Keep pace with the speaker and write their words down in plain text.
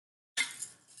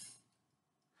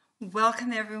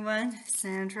Welcome everyone,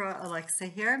 Sandra Alexa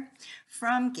here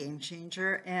from Game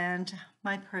Changer and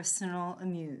my personal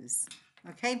amuse.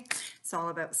 Okay, it's all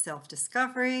about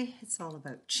self-discovery, it's all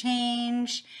about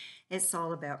change, it's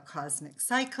all about cosmic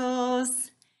cycles,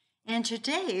 and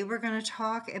today we're going to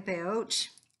talk about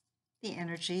the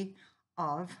energy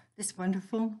of this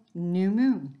wonderful new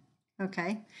moon.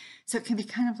 Okay, so it can be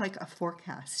kind of like a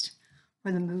forecast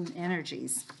for the moon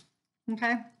energies.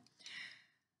 Okay.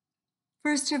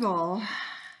 First of all,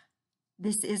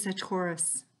 this is a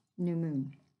Taurus new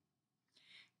moon.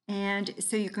 And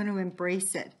so you're going to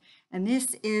embrace it. And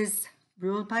this is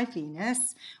ruled by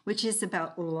Venus, which is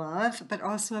about love, but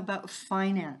also about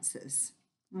finances.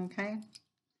 Okay?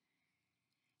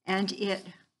 And it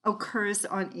occurs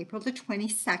on April the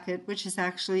 22nd, which is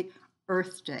actually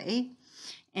Earth Day,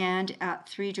 and at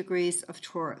 3 degrees of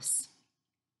Taurus.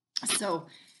 So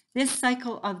this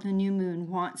cycle of the new moon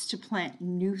wants to plant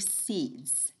new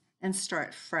seeds and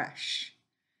start fresh.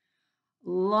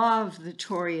 Love the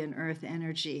Taurian earth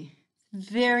energy.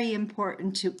 Very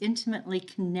important to intimately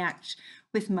connect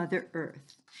with Mother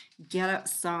Earth. Get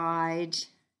outside,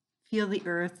 feel the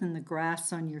earth and the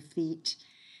grass on your feet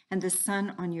and the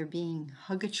sun on your being.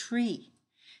 Hug a tree.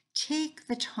 Take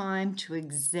the time to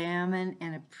examine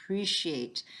and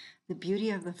appreciate the beauty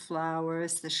of the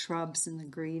flowers, the shrubs, and the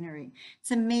greenery.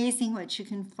 It's amazing what you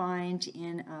can find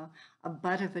in a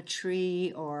bud of a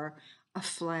tree or a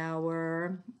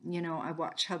flower. You know, I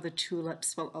watch how the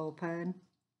tulips will open.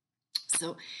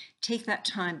 So take that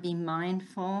time, be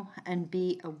mindful and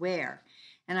be aware.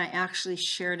 And I actually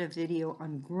shared a video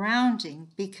on grounding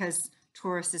because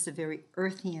Taurus is a very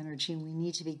earthy energy and we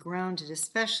need to be grounded,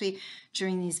 especially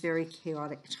during these very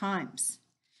chaotic times.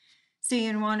 So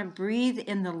you want to breathe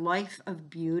in the life of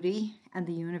beauty and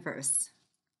the universe.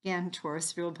 Again,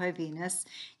 Taurus ruled by Venus.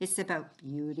 It's about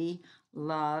beauty,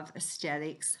 love,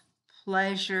 aesthetics,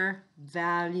 pleasure,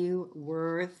 value,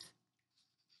 worth,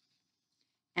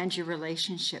 and your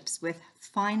relationships with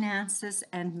finances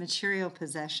and material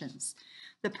possessions.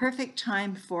 The perfect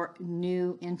time for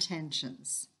new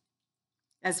intentions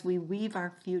as we weave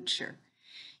our future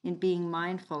in being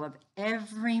mindful of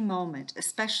every moment,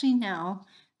 especially now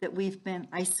that we've been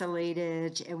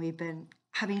isolated and we've been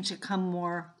having to come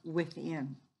more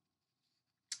within.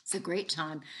 It's a great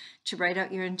time to write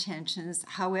out your intentions.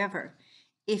 However,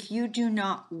 if you do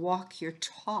not walk your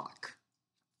talk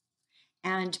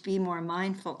and be more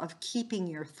mindful of keeping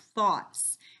your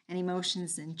thoughts and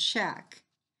emotions in check,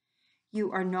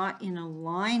 you are not in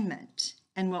alignment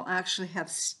and will actually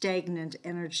have stagnant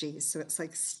energy. So it's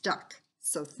like stuck.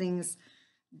 So things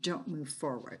don't move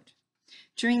forward.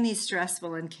 During these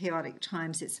stressful and chaotic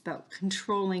times, it's about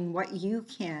controlling what you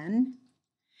can,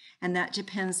 and that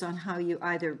depends on how you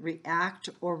either react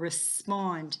or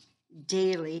respond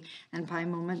daily and by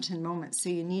moment and moment. So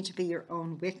you need to be your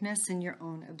own witness and your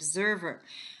own observer.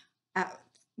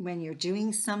 When you're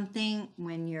doing something,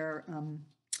 when you're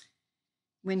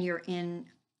in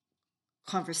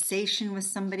conversation with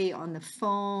somebody on the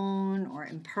phone or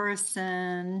in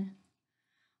person,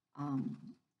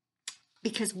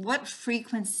 because what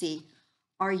frequency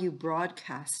are you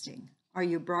broadcasting? Are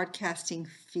you broadcasting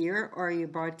fear or are you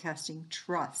broadcasting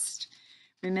trust?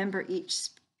 Remember, each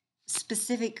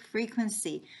specific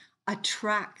frequency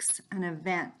attracts an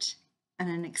event and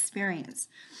an experience.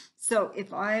 So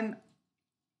if I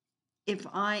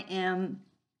am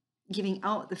giving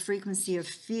out the frequency of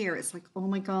fear, it's like, oh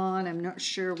my God, I'm not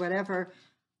sure, whatever,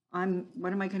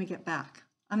 what am I going to get back?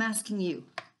 I'm asking you.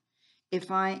 If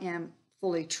I am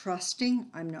fully trusting,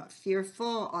 I'm not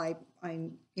fearful, I've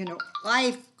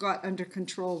got under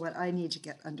control what I need to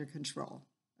get under control,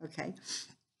 okay?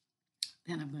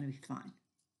 Then I'm going to be fine,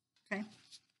 okay?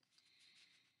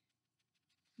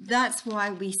 That's why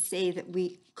we say that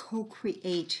we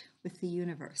co-create with the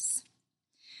universe.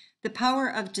 The power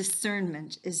of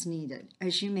discernment is needed,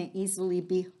 as you may easily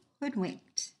be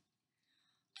hoodwinked.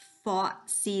 Thought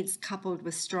seeds coupled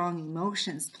with strong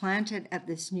emotions planted at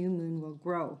this new moon will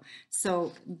grow.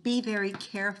 So be very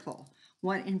careful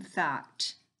what in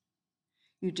fact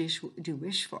you do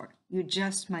wish for. You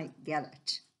just might get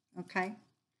it, okay?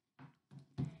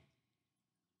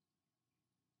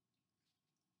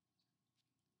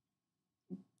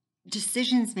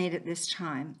 Decisions made at this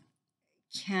time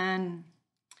can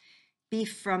be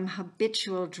from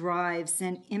habitual drives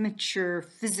and immature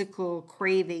physical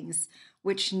cravings,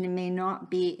 which may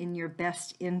not be in your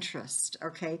best interest,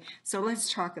 okay? So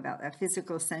let's talk about that,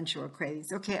 physical sensual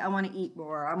cravings. Okay, I want to eat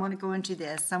more. I want to go into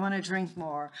this. I want to drink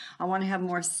more. I want to have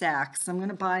more sex. I'm going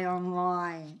to buy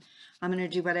online. I'm going to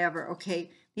do whatever, okay?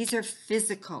 These are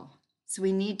physical. So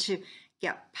we need to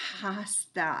get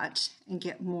past that and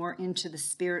get more into the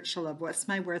spiritual of what's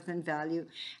my worth and value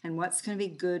and what's going to be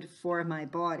good for my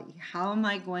body. How am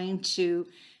I going to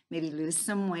maybe lose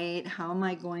some weight? How am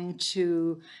I going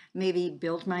to maybe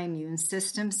build my immune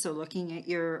system? So looking at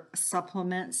your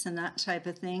supplements and that type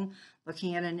of thing,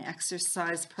 looking at an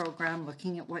exercise program,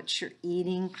 looking at what you're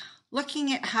eating,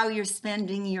 looking at how you're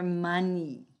spending your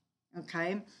money,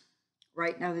 okay?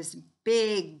 Right now there's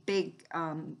big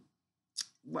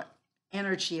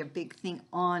energy, a big thing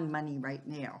on money right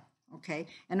now, okay?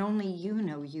 And only you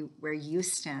know where you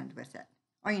stand with it.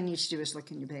 All you need to do is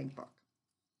look in your bank book.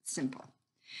 Simple.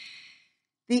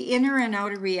 The inner and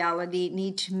outer reality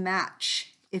need to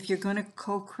match if you're going to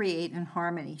co-create in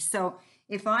harmony. So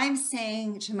if I'm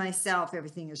saying to myself,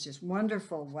 everything is just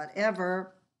wonderful,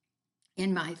 whatever,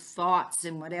 in my thoughts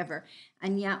and whatever,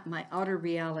 and yet my outer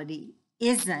reality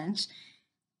isn't,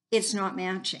 it's not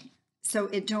matching. So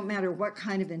it don't matter what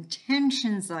kind of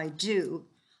intentions I do,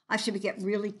 I have to get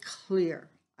really clear.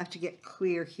 I have to get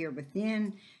clear here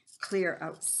within, clear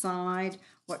outside.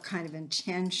 What kind of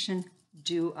intention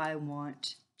do I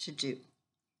want to do?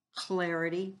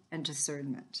 Clarity and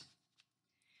discernment.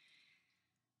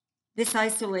 This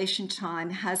isolation time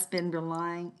has been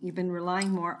you've been relying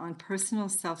more on personal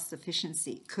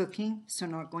self-sufficiency, cooking, so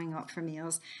not going out for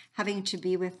meals, having to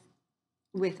be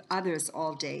with others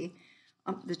all day.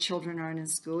 The children aren't in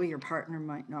school, your partner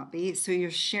might not be, so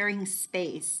you're sharing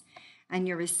space and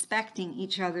you're respecting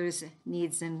each other's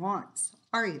needs and wants.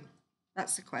 Are you?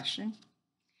 That's the question.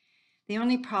 The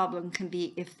only problem can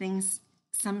be if things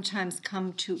sometimes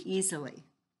come too easily.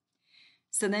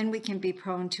 So then we can be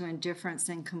prone to indifference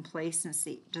and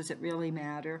complacency. Does it really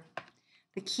matter?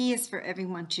 The key is for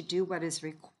everyone to do what is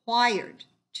required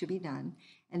to be done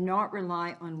and not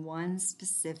rely on one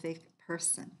specific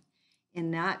person.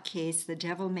 In that case, the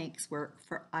devil makes work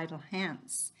for idle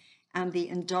hands, and the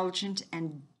indulgent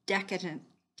and decadent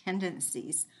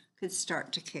tendencies could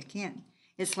start to kick in.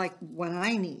 It's like what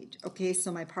I need. Okay,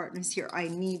 so my partner's here. I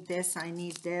need this,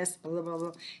 blah, blah,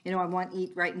 blah. You know, I want to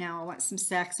eat right now. I want some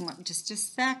sex. I want just a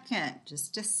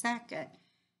second.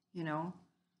 You know,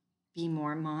 be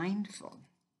more mindful.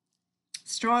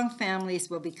 Strong families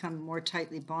will become more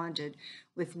tightly bonded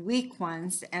with weak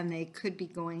ones, and they could be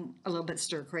going a little bit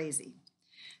stir crazy.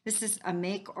 This is a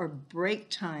make or break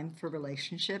time for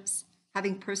relationships.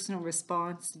 Having personal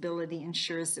responsibility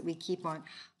ensures that we keep on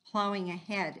plowing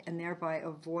ahead and thereby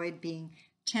avoid being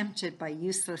tempted by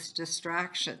useless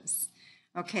distractions.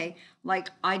 Okay, like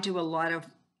I do a lot of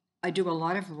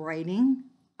writing.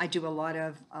 I do a lot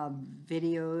of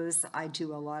videos. I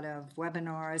do a lot of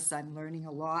webinars. I'm learning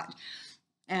a lot.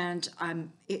 And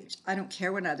I don't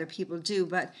care what other people do,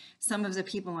 but some of the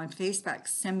people on Facebook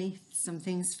send me some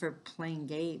things for playing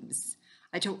games.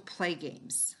 I don't play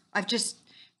games. I've just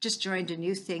joined a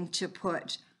new thing to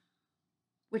put,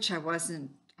 which I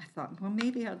thought, well,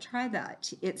 maybe I'll try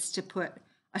that. It's to put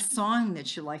a song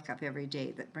that you like up every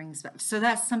day that brings back. So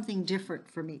that's something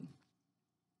different for me.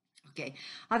 Okay.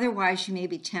 Otherwise, you may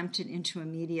be tempted into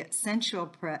immediate sensual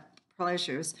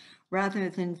pleasures rather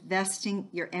than investing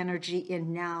your energy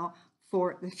in now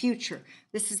for the future.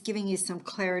 This is giving you some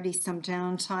clarity, some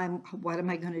downtime. What am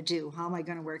I going to do? How am I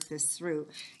going to work this through?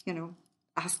 You know,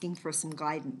 asking for some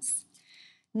guidance.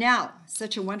 Now,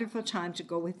 such a wonderful time to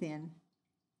go within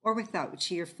or without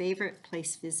to your favorite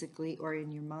place physically or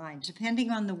in your mind, depending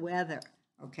on the weather.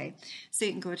 Okay, so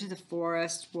you can go to the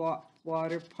forest,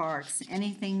 water parks,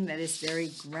 anything that is very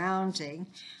grounding.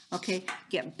 Okay,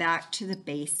 get back to the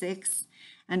basics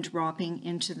and dropping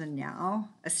into the now,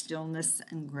 a stillness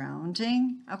and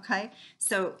grounding. Okay,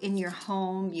 so in your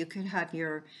home, you could have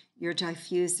your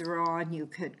diffuser on, you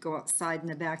could go outside in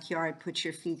the backyard, put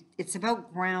your feet, it's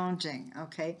about grounding.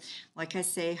 Okay, like I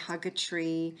say, hug a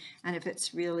tree, and if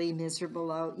it's really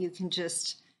miserable out, you can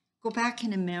just go back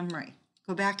into memory.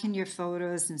 Go back in your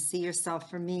photos and see yourself.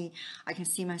 For me, I can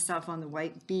see myself on the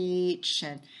white beach,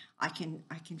 and I can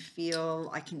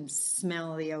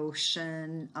smell the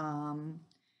ocean.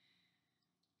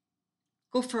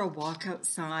 Go for a walk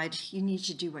outside. You need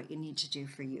to do what you need to do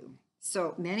for you.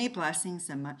 So many blessings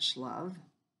and much love.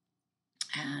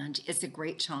 And it's a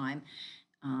great time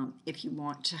if you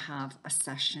want to have a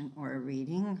session or a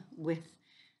reading with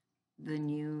the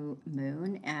new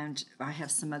moon. And I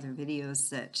have some other videos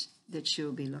that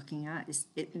you'll be looking at. It's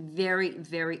very,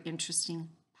 very interesting,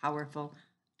 powerful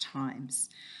times.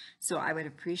 So I would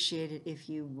appreciate it if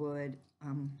you would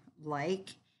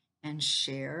like and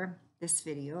share this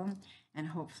video, and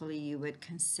hopefully you would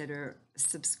consider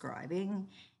subscribing.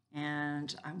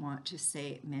 And I want to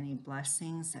say many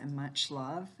blessings and much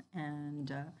love.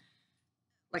 And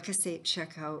like I say,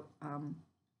 check out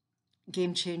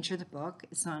Game Changer, the book.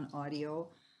 It's on audio,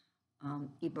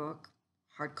 ebook,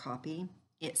 hard copy.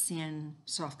 It's in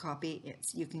soft copy.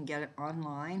 You can get it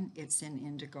online. It's in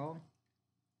Indigo.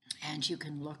 And you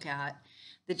can look at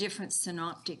the different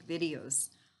synoptic videos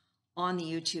on the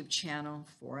YouTube channel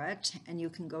for it. And you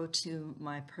can go to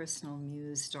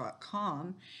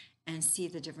mypersonalmuse.com and see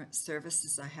the different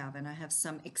services I have. And I have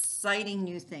some exciting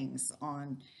new things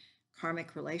on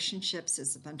karmic relationships.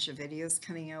 There's a bunch of videos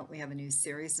coming out. We have a new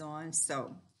series on.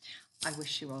 So I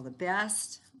wish you all the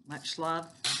best. Much love.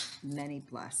 Many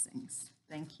blessings.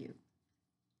 Thank you.